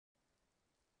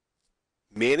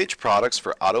Manage products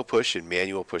for auto push and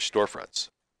manual push storefronts.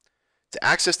 To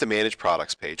access the Manage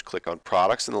Products page, click on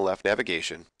Products in the left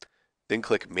navigation, then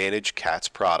click Manage CATS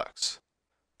Products.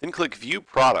 Then click View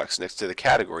Products next to the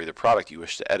category the product you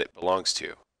wish to edit belongs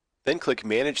to. Then click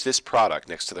Manage this product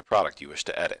next to the product you wish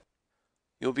to edit.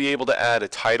 You'll be able to add a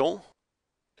title,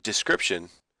 a description,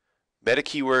 meta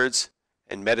keywords,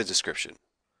 and meta description.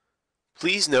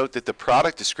 Please note that the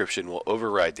product description will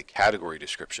override the category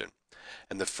description,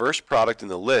 and the first product in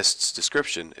the list's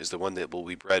description is the one that will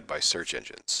be read by search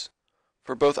engines.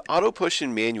 For both auto push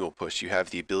and manual push, you have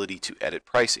the ability to edit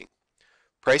pricing.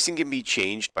 Pricing can be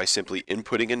changed by simply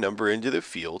inputting a number into the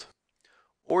field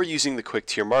or using the quick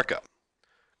tier markup.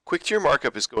 Quick tier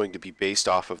markup is going to be based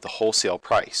off of the wholesale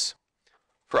price.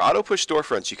 For auto push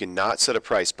storefronts, you cannot set a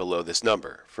price below this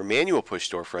number. For manual push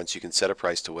storefronts, you can set a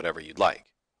price to whatever you'd like.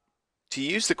 To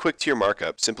use the quick tier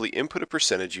markup, simply input a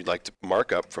percentage you'd like to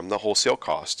mark up from the wholesale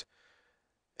cost,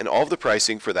 and all of the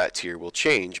pricing for that tier will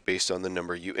change based on the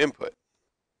number you input.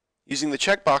 Using the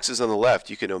checkboxes on the left,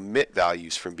 you can omit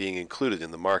values from being included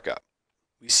in the markup.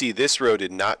 We see this row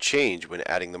did not change when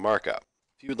adding the markup.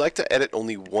 If you would like to edit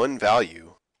only one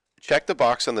value, check the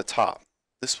box on the top.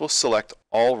 This will select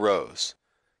all rows.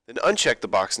 Then uncheck the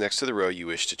box next to the row you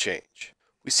wish to change.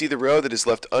 We see the row that is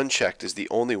left unchecked is the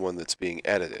only one that's being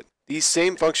edited. These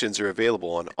same functions are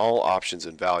available on all options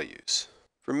and values.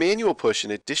 For manual push,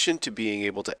 in addition to being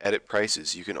able to edit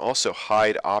prices, you can also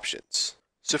hide options.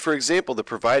 So for example, the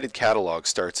provided catalog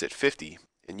starts at 50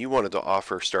 and you wanted to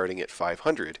offer starting at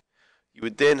 500. You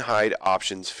would then hide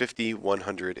options 50,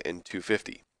 100, and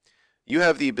 250. You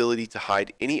have the ability to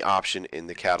hide any option in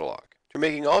the catalog. For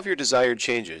making all of your desired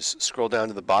changes, scroll down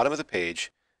to the bottom of the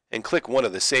page and click one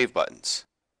of the Save buttons.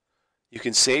 You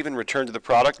can save and return to the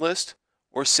product list,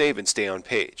 or save and stay on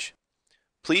page.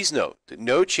 Please note that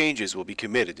no changes will be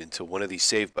committed until one of these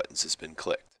Save buttons has been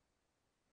clicked.